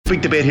Big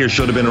debate here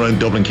should have been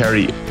around Dublin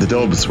Kerry. The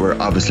Dubs were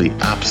obviously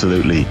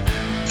absolutely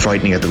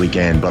frightening at the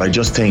weekend, but I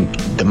just think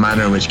the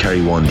manner in which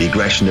Kerry won, the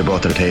aggression they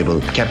brought to the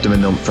table, kept them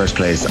in the first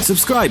place.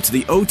 Subscribe to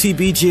the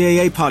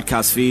OTBGAA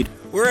podcast feed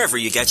wherever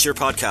you get your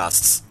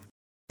podcasts.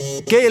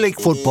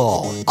 Gaelic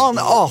football on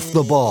Off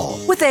the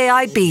Ball with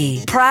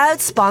AIB,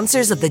 proud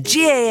sponsors of the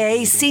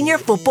GAA Senior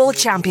Football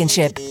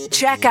Championship.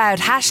 Check out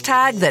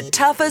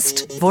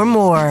 #TheToughest for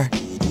more.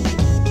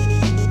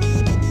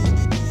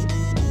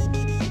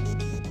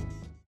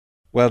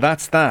 Well,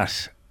 that's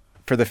that.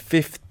 For the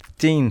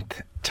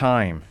 15th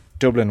time,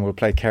 Dublin will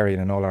play Kerry in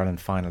an All-Ireland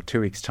final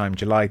 2 weeks' time,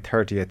 July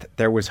 30th.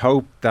 There was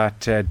hope that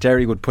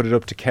Derry would put it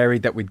up to Kerry,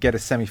 that we'd get a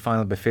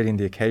semi-final befitting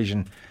the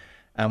occasion,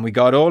 and we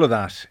got all of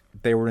that.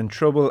 They were in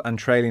trouble and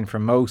trailing for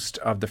most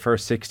of the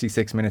first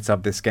 66 minutes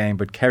of this game,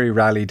 but Kerry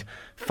rallied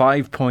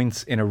 5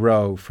 points in a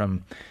row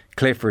from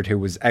Clifford, who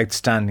was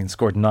outstanding,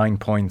 scored 9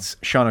 points.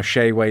 Sean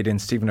O'Shea weighed in,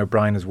 Stephen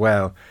O'Brien as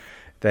well.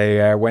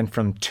 They went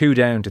from 2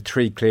 down to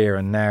 3 clear,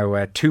 and now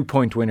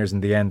 2-point winners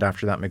in the end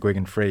after that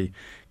McGuigan free.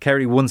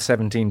 Kerry won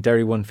 17,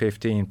 Derry won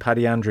 15.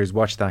 Paddy Andrews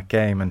watched that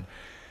game, and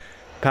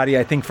Paddy,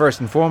 I think first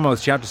and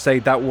foremost you have to say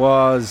that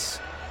was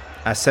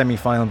a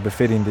semi-final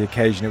befitting the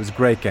occasion. It was a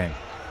great game.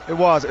 It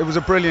was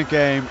a brilliant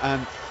game,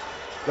 and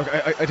look,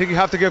 I think you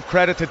have to give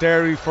credit to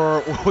Derry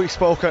for we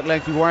spoke at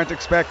length. We weren't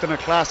expecting a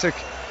classic,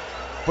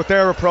 but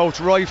their approach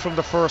right from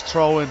the first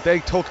throw-in, they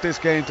took this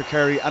game to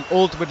Kerry, and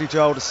ultimately,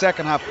 Joe, the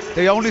second half,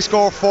 they only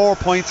scored 4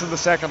 points in the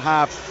second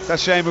half. That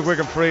Shane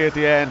McGuigan free at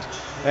the end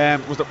I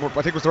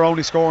think was their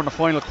only score in the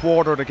final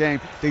quarter of the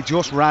game. They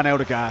just ran out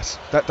of gas.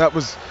 That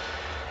was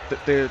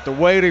the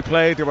way they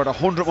played. They were at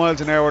 100 miles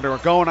an hour. They were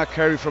going at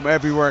Kerry from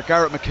everywhere.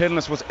 Garrett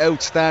McKinless was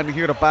outstanding.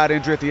 He had a bad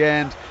injury at the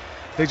end.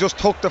 They just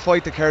took the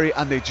fight to Kerry,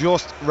 and they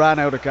just ran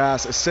out of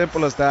gas. As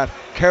simple as that.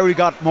 Kerry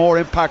got more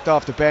impact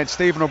off the bench.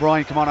 Stephen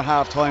O'Brien came on at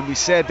half time. We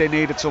said they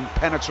needed some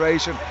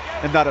penetration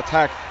in that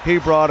attack. He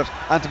brought it,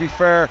 and to be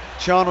fair,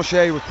 Sean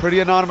O'Shea was pretty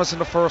anonymous in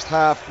the first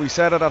half. We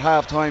said it at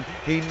half time.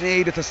 He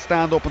needed to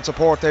stand up and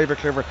support David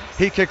Clifford.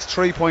 He kicks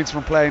 3 points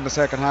from play in the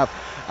second half,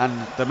 and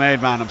the main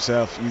man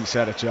himself, you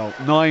said it, Joe,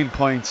 9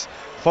 points,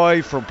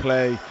 5 from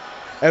play.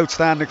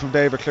 Outstanding from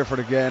David Clifford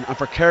again. And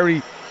for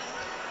Kerry,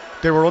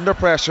 they were under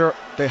pressure.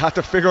 They had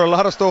to figure a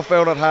lot of stuff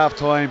out at half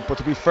time, but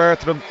to be fair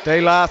to them, they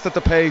lasted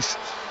the pace,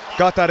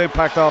 got that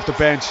impact off the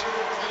bench,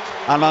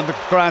 and on the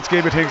grand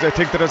scheme of things, I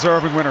think they're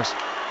deserving winners.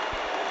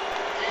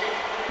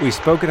 We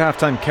spoke at half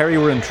time. Kerry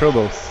were in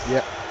trouble.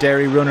 Yeah.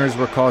 Derry runners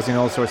were causing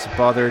all sorts of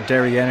bother.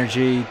 Derry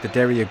energy, the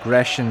Derry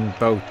aggression,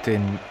 both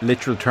in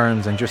literal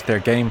terms and just their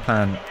game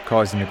plan,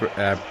 causing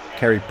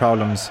Kerry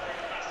problems.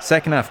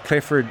 Second half,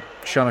 Clifford,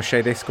 Sean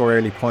O'Shea, they score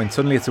early points.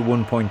 Suddenly it's a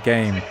 1 point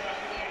game.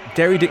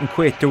 Derry didn't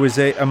quit. There was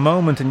a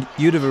moment, and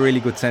you'd have a really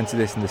good sense of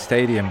this in the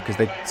stadium because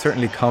they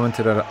certainly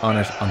commented on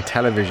it on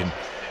television.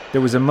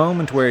 There was a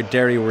moment where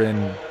Derry were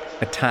in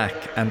attack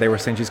and they were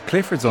saying, "Geez,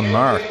 Clifford's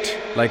unmarked."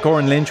 Like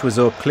Oren Lynch was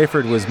up,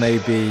 Clifford was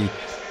maybe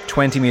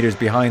 20 metres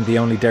behind the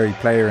only Derry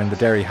player in the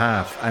Derry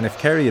half, and if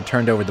Kerry had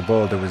turned over the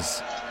ball, there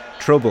was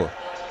trouble.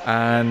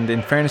 And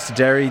in fairness to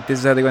Derry, this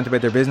is how they went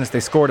about their business.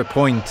 They scored a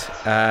point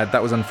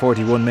that was on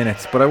 41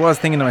 minutes, but I was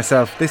thinking to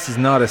myself, this is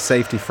not a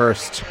safety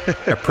first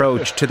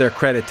approach, to their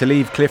credit, to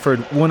leave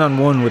Clifford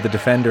one-on-one with the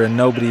defender and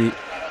nobody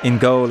in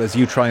goal as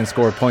you try and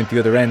score a point the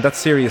other end. That's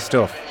serious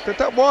stuff.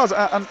 That was,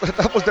 and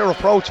that was their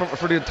approach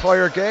for the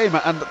entire game,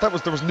 and there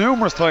was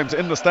numerous times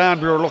in the stand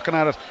we were looking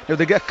at it. You know,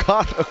 they get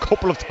caught a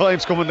couple of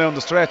times coming down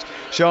the stretch.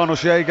 Sean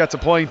O'Shea gets a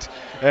point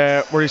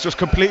where he's just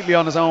completely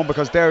on his own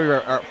because Derry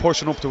are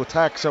pushing up to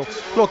attack. So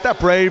look, that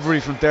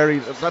bravery from Derry,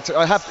 you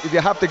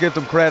have to give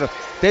them credit.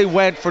 They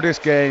went for this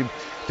game.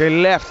 They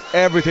left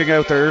everything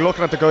out there. You're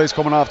looking at the guys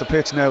coming off the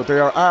pitch now. They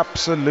are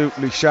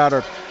absolutely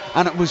shattered,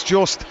 and it was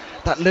just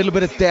that little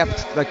bit of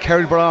depth, like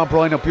Kerry, Brian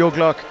and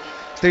Buglock,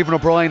 Stephen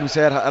O'Brien, we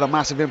said, had a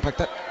massive impact.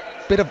 That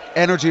bit of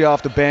energy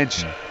off the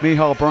bench,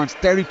 Micheál Burns.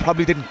 Derry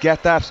probably didn't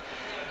get that.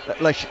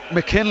 Like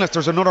McKinless,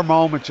 there's another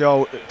moment,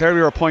 Joe. Derry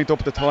are a point up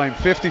at the time,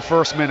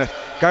 51st minute.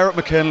 Garrett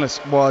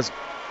McKinless was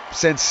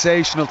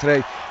sensational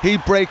today. He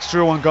breaks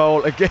through on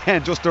goal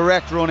again, just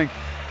direct running.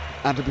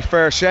 And to be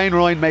fair, Shane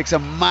Ryan makes a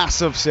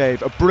massive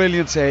save, a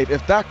brilliant save.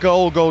 If that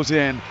goal goes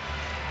in,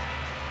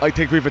 I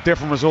think we have a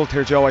different result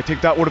here, Joe. I think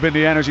that would have been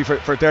the energy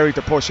for Derry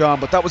to push on,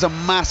 but that was a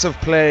massive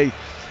play.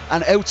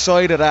 And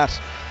outside of that,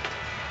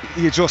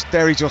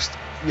 Derry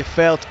you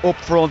felt up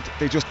front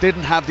they just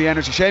didn't have the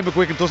energy. Shane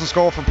McGuigan doesn't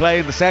score from play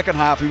in the second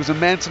half. He was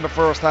immense in the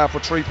first half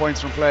with 3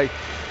 points from play.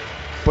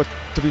 But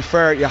to be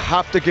fair, you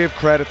have to give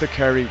credit to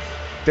Kerry.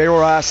 They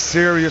were asked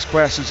serious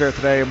questions there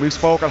today, and we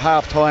spoke at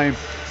half time.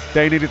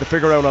 They needed to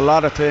figure out a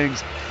lot of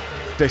things.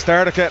 They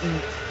started getting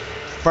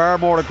far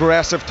more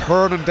aggressive,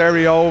 turning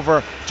Derry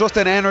over, just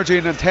an energy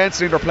and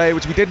intensity in their play,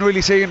 which we didn't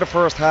really see in the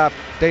first half.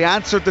 They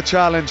answered the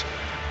challenge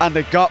and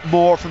they got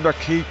more from their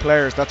key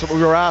players. That's what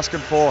we were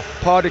asking for.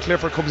 Paddy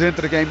Clifford comes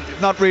into the game,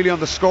 not really on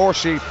the score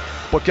sheet,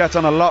 but gets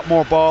on a lot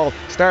more ball,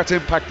 starts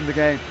impacting the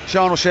game.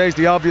 Sean O'Shea's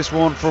the obvious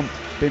one from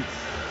being,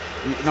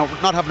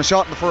 not having a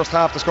shot in the first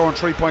half to scoring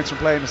 3 points from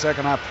play in the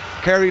second half.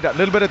 Kerry, that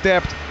little bit of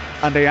depth,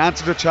 and they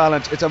answered the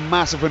challenge. It's a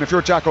massive win. If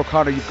you're Jack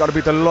O'Connor, you've got to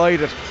be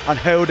delighted on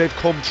how they've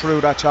come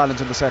through that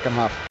challenge in the second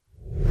half.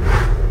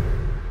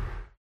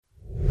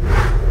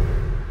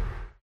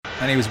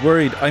 And he was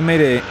worried. I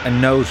made a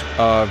note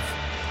of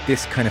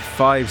this kind of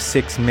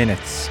 5-6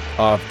 minutes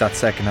of that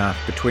second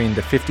half between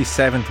the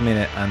 57th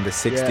minute and the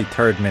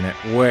 63rd minute,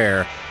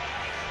 where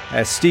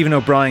Stephen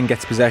O'Brien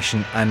gets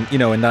possession, and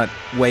in that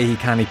way he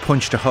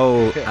punched a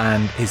hole,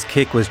 and his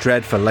kick was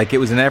dreadful. Like, it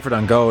was an effort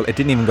on goal. It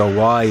didn't even go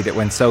wide. It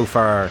went so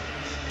far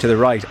to the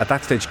right. At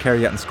that stage,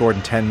 Kerry hadn't scored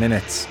in 10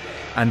 minutes,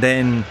 and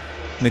then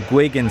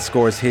McGuigan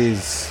scores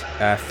his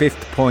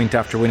 5th point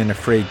after winning a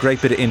free.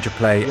 Great bit of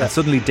interplay, and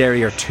suddenly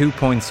Derry are 2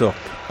 points up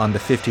on the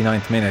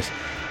 59th minute.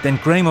 Then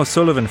Graham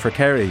O'Sullivan for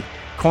Kerry,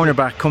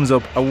 cornerback, comes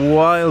up a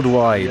wild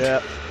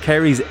wide.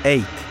 Kerry's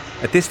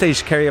 8th. At this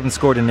stage, Kerry haven't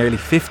scored in nearly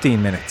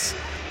 15 minutes.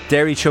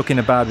 Derry chuck in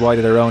a bad wide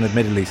of their own,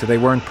 admittedly, so they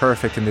weren't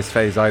perfect in this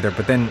phase either.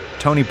 But then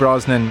Tony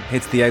Brosnan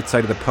hits the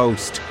outside of the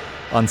post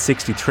on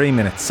 63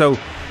 minutes. So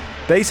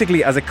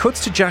basically, as it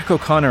cuts to Jack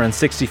O'Connor in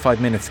 65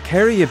 minutes,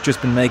 Kerry have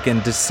just been making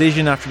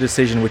decision after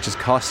decision, which is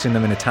costing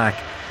them an attack.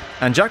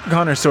 And Jack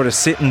O'Connor's sort of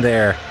sitting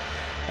there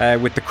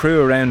with the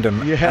crew around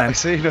him. Yeah, I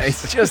seen it.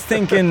 He's just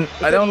thinking,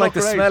 I don't like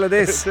the smell of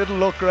this. It didn't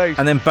look great.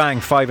 And then bang,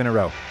 5 in a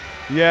row.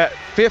 Yeah,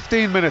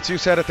 15 minutes, you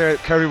said it there,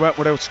 Kerry went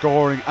without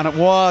scoring, and it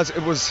was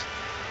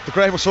the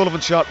Graham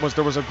O'Sullivan shot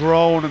there was a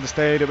groan in the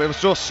stadium. It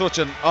was just such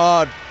an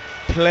odd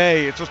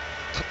play. It's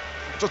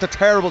just a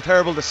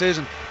terrible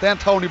decision. Then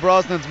Tony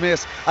Brosnan's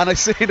miss, and I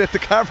seen it, the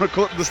camera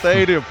cut in the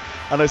stadium,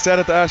 and I said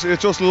it to Ashley, it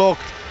just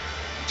looked,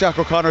 Jack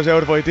O'Connor's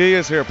out of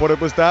ideas here, but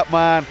it was that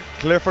man,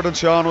 Clifford and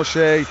Sean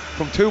O'Shea,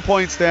 from 2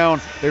 points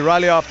down, they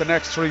rally off the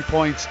next 3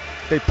 points,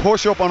 they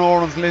push up on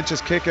Oran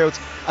Lynch's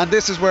kickouts, and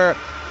this is where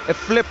it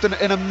flipped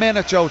in a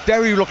minute, Joe.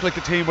 Derry looked like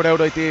the team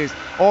without ideas.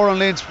 Oran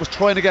Lynch was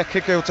trying to get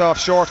kickouts off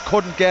short,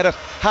 couldn't get it,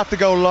 had to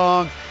go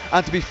long,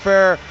 and to be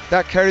fair,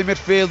 that Kerry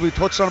midfield, we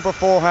touched on it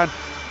beforehand,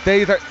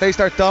 they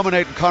start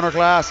dominating Conor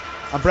Glass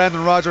and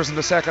Brendan Rodgers in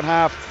the second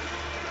half.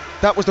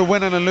 That was the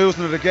winning and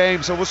losing of the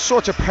game, so it was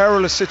such a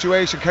perilous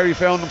situation Kerry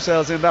found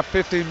themselves in that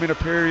 15-minute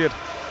period.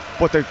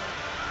 But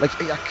I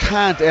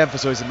can't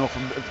emphasise enough,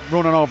 I'm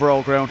running over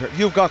old ground here.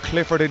 You've got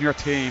Clifford in your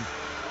team.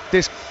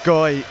 This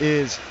guy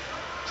is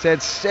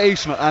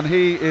sensational, and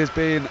he is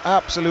being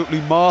absolutely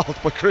mauled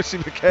by Chrissy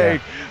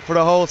McCabe for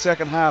the whole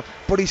second half.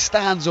 But he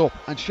stands up,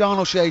 and Sean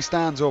O'Shea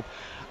stands up,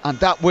 and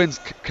that wins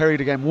Kerry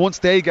the game. Once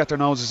they get their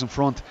noses in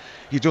front,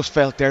 you just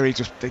felt Derry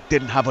they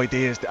didn't have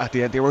ideas at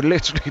the end. They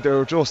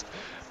were just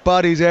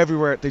bodies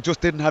everywhere. They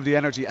just didn't have the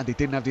energy, and they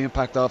didn't have the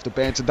impact off the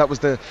bench, and that was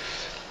the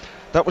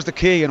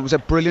key. And it was a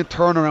brilliant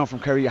turnaround from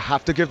Kerry. You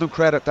have to give them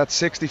credit. That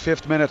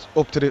 65th minute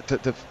up to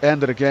the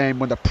end of the game,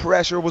 when the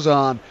pressure was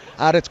on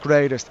at its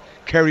greatest,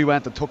 Kerry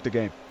went and took the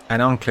game.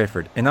 And on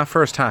Clifford, in that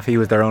first half, he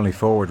was their only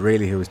forward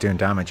really who was doing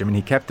damage. I mean,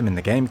 he kept them in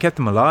the game, he kept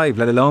them alive,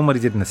 let alone what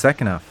he did in the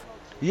second half.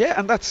 Yeah,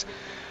 and that's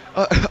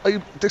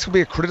this will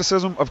be a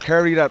criticism of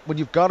Kerry, that when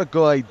you've got a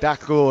guy that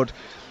good,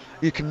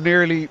 you can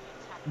nearly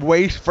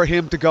wait for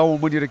him to go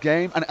and win you the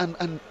game,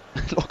 and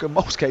look, in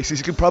most cases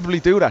he can probably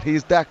do that. He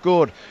is that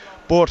good,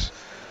 but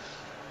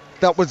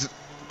that wasn't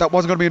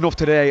going to be enough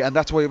today, and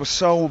that's why it was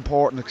so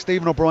important. Like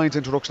Stephen O'Brien's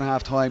introduction at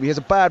half time, he has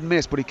a bad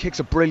miss, but he kicks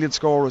a brilliant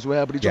score as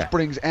well, but he just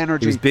brings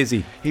energy. He was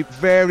busy. He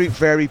very,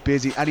 very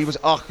busy, and he was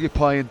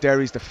occupying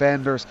Derry's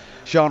defenders.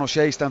 Sean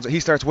O'Shea he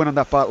starts winning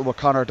that battle with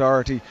Conor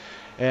Doherty.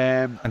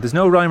 And there's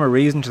no rhyme or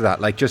reason to that.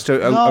 Like, just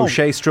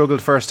O'Shea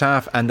struggled first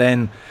half, and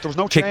then there was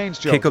no change,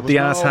 Joe. Kick up the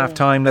ass half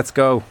time, let's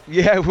go.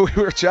 Yeah, we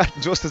were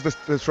chatting just as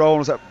the throw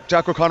was up.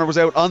 Jack O'Connor was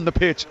out on the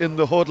pitch in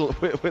the huddle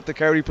with the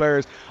Kerry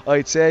players.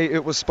 I'd say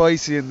it was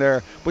spicy in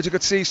there, but you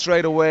could see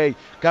straight away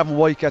Gavin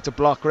White gets a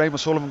block, Graham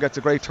O'Sullivan gets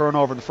a great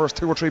turnover in the first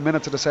 2 or 3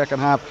 minutes of the second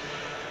half.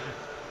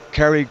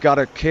 Kerry got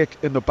a kick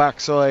in the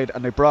backside,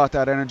 and they brought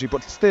that energy,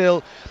 but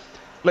still,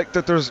 like,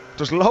 there's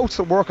loads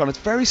to work on. It's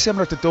very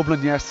similar to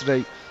Dublin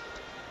yesterday.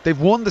 They've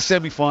won the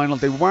semi-final.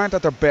 They weren't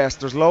at their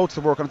best. There's loads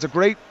to work on. It's a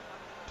great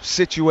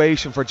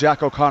situation for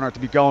Jack O'Connor to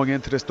be going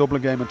into this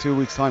Dublin game in 2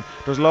 weeks' time.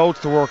 There's loads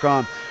to work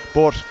on.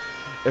 But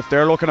if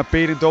they're looking at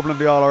beating Dublin in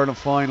the All-Ireland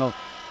final,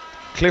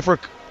 Clifford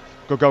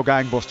could go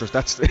gangbusters.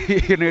 That's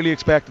you nearly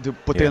expected to,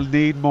 but they'll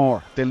need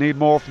more. They'll need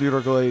more from the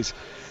other guys.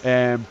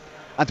 And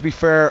to be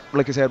fair,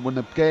 like I said, when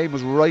the game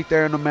was right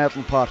there in the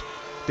melting pot,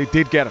 they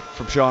did get it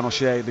from Sean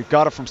O'Shea. They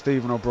got it from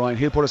Stephen O'Brien.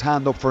 He'll put his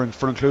hand up for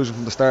inclusion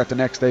from the start the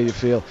next day, you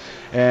feel.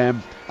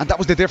 And that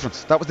was the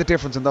difference. That was the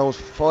difference in those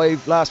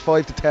last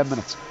 5 to 10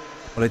 minutes.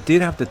 Well, I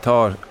did have the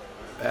thought,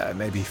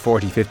 maybe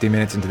 40, 50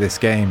 minutes into this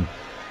game,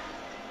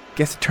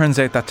 guess it turns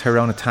out that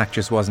Tyrone attack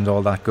just wasn't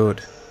all that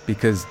good,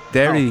 because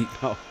Derry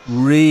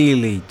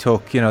really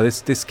took,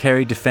 this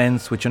Kerry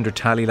defence, which under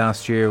Tally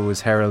last year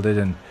was heralded,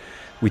 and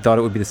we thought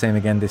it would be the same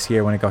again this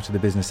year when it got to the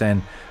business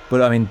end.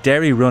 But I mean,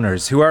 Derry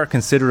runners, who are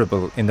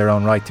considerable in their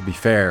own right, to be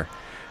fair,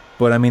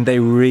 but I mean, they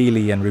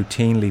really and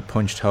routinely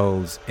punched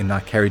holes in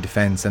that Kerry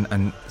defence,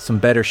 and some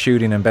better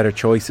shooting and better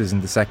choices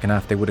in the second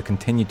half, they would have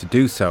continued to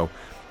do so.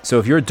 So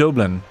if you're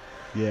Dublin,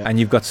 Yeah. and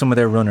you've got some of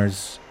their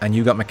runners, and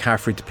you've got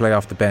McCaffrey to play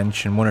off the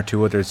bench and one or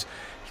two others,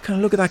 you kind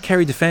of look at that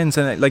Kerry defence,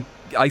 and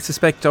I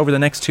suspect over the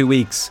next 2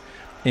 weeks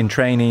in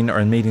training or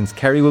in meetings,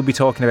 Kerry will be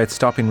talking about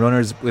stopping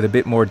runners with a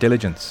bit more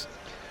diligence.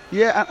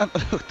 Yeah,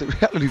 and look, the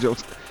reality, Joe,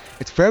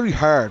 it's very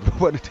hard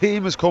when a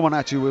team is coming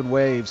at you in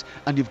waves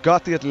and you've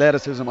got the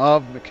athleticism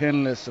of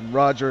McKinless and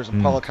Rogers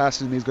and Paul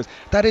Cassidy and these guys.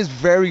 That is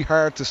very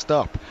hard to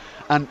stop.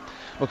 And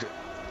look,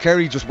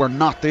 Kerry just were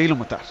not dealing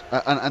with that.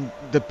 And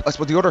I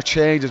suppose the other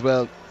change as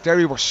well,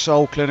 Derry were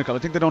so clinical. I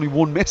think they'd only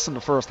one miss in the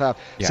first half.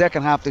 Yeah.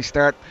 Second half they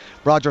start,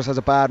 Rogers has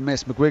a bad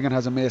miss, McGuigan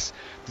has a miss.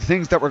 The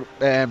things that were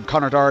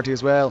Conor Doherty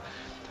as well,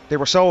 they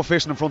were so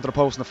efficient in front of the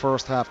post in the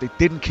first half. They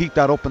didn't keep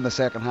that up in the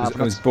second half. It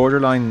was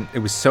borderline. It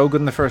was so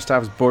good in the first half,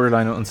 it was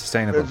borderline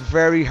unsustainable. It's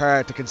very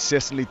hard to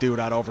consistently do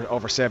that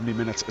over 70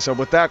 minutes. So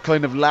with that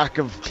kind of lack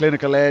of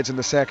clinical edge in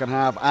the second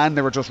half, and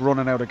they were just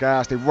running out of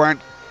gas, they weren't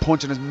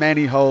punching as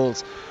many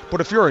holes.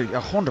 But if you're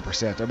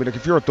 100%, I mean, like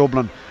if you're at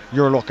Dublin,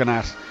 you're looking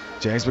at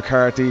James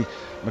McCarthy,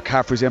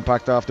 McCaffrey's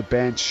impact off the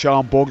bench,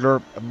 Sean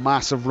Bugler, a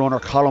massive runner,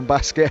 Colin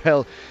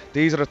Basquel.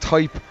 These are the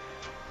type.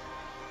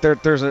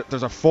 There's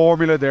a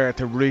formula there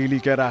to really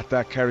get at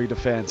that Kerry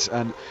defence.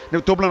 And now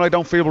Dublin, I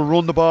don't feel, will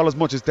run the ball as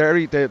much as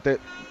Derry. They'll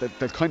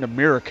kind of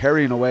mirror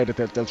Kerry in a way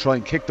that they'll try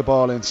and kick the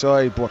ball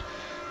inside, but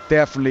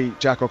definitely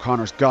Jack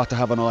O'Connor's got to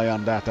have an eye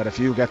on that if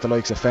you get the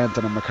likes of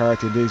Fenton and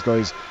McCarthy and these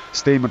guys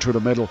steaming through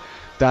the middle,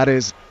 that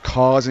is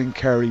causing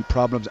Kerry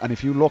problems. And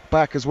if you look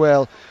back as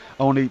well,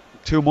 only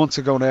 2 months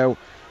ago now,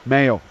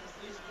 Mayo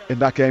in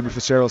that game at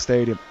Fitzgerald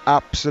Stadium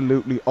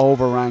absolutely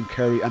overran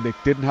Kerry, and they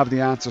didn't have the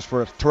answers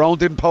for it. Tyrone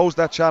didn't pose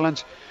that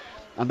challenge,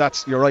 and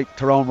you're right,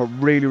 Tyrone were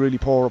really, really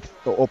poor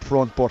up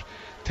front, but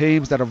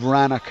teams that have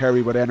ran at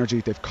Kerry with energy,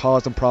 they've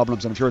caused them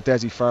problems. And I'm sure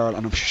Desi Farrell,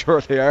 and I'm sure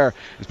they are,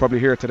 is probably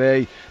here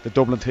today, the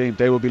Dublin team,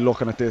 they will be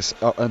looking at this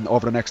and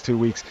over the next 2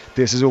 weeks.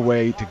 This is a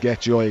way to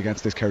get joy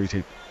against this Kerry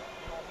team.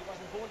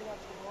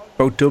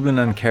 Both Dublin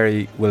and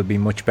Kerry will be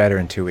much better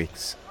in 2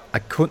 weeks. I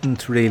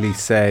couldn't really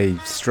say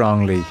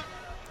strongly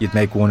you'd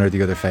make one or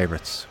the other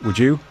favourites. Would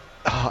you?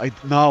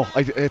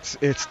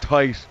 It's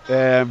tight.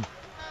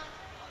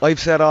 I've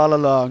said all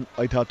along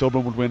I thought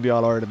Dublin would win the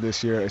All-Ireland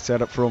this year. I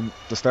said it from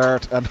the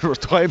start, and there was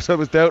times I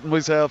was doubting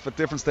myself at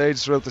different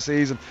stages throughout the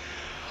season.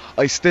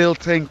 I still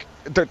think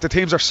the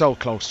teams are so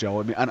close,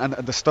 Joe. I mean, and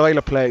the style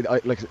of play,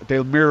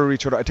 they'll mirror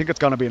each other. I think it's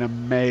going to be an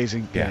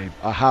amazing game.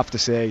 I have to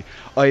say,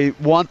 I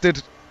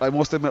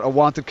must admit, I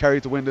wanted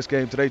Kerry to win this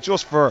game today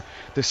just for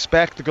the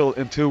spectacle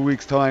in 2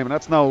 weeks' time, and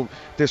that's no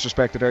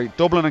disrespect to Derry.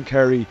 Dublin and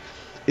Kerry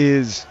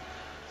is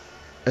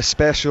a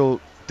special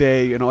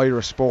day in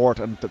Irish sport,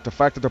 and the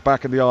fact that they're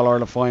back in the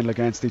All-Ireland final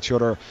against each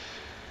other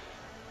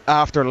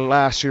after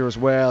last year as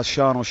well.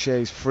 Sean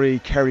O'Shea's free,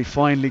 Kerry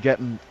finally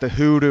getting the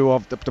hoodoo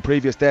of the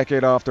previous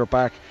decade off their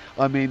back.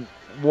 I mean,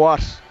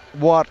 what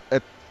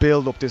a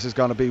build-up this is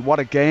going to be, what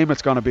a game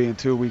it's going to be in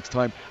 2 weeks'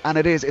 time, and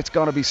it's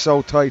going to be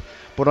so tight.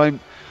 But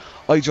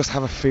I just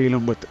have a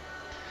feeling with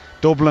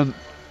Dublin,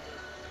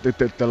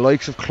 the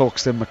likes of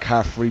Cluxton,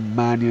 McCaffrey,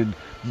 Mannion,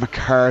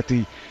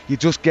 McCarthy, you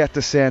just get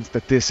the sense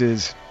that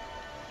this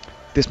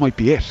might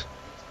be it.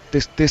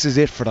 This is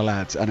it for the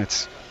lads, and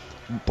it's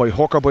by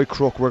hook or by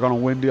crook we're going to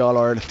win the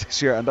All-Ireland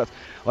this year. And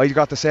I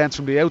got the sense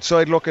from the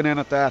outside looking in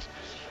at that,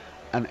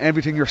 and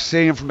everything you're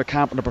seeing from the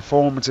camp and the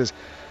performances,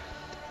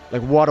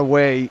 like what a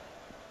way.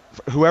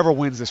 Whoever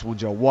wins this one,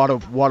 Joe, what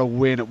a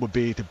win it would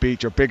be to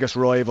beat your biggest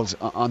rivals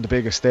on the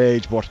biggest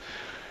stage. But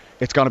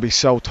it's going to be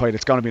so tight.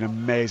 It's going to be an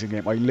amazing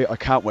game. I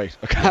can't wait.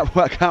 I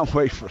can't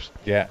wait for it.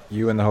 Yeah,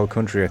 you and the whole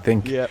country, I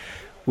think. Yeah.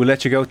 We'll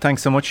let you go.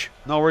 Thanks so much.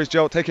 No worries,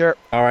 Joe. Take care.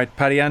 All right,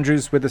 Paddy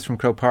Andrews with us from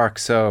Croke Park.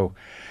 So,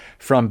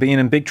 from being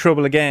in big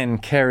trouble again,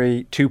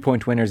 Kerry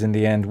 2-point winners in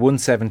the end,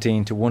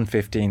 117 to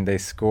 115. They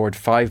scored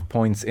 5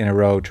 points in a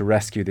row to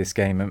rescue this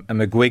game. And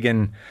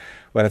McGuigan,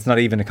 well, it's not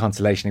even a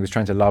consolation. He was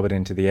trying to lob it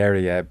into the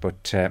area,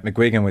 but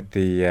McGuigan with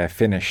the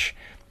finish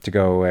to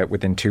go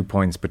within 2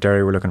 points. But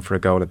Derry were looking for a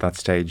goal at that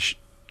stage.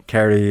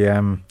 Kerry,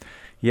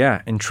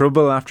 in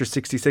trouble after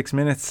 66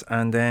 minutes,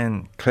 and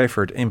then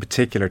Clifford in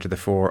particular to the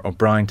fore,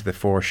 O'Brien to the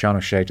fore, Sean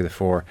O'Shea to the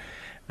fore.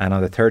 And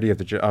on the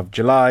 30th of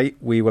July,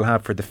 we will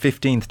have for the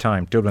 15th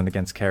time Dublin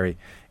against Kerry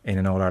in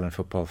an All-Ireland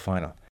football final.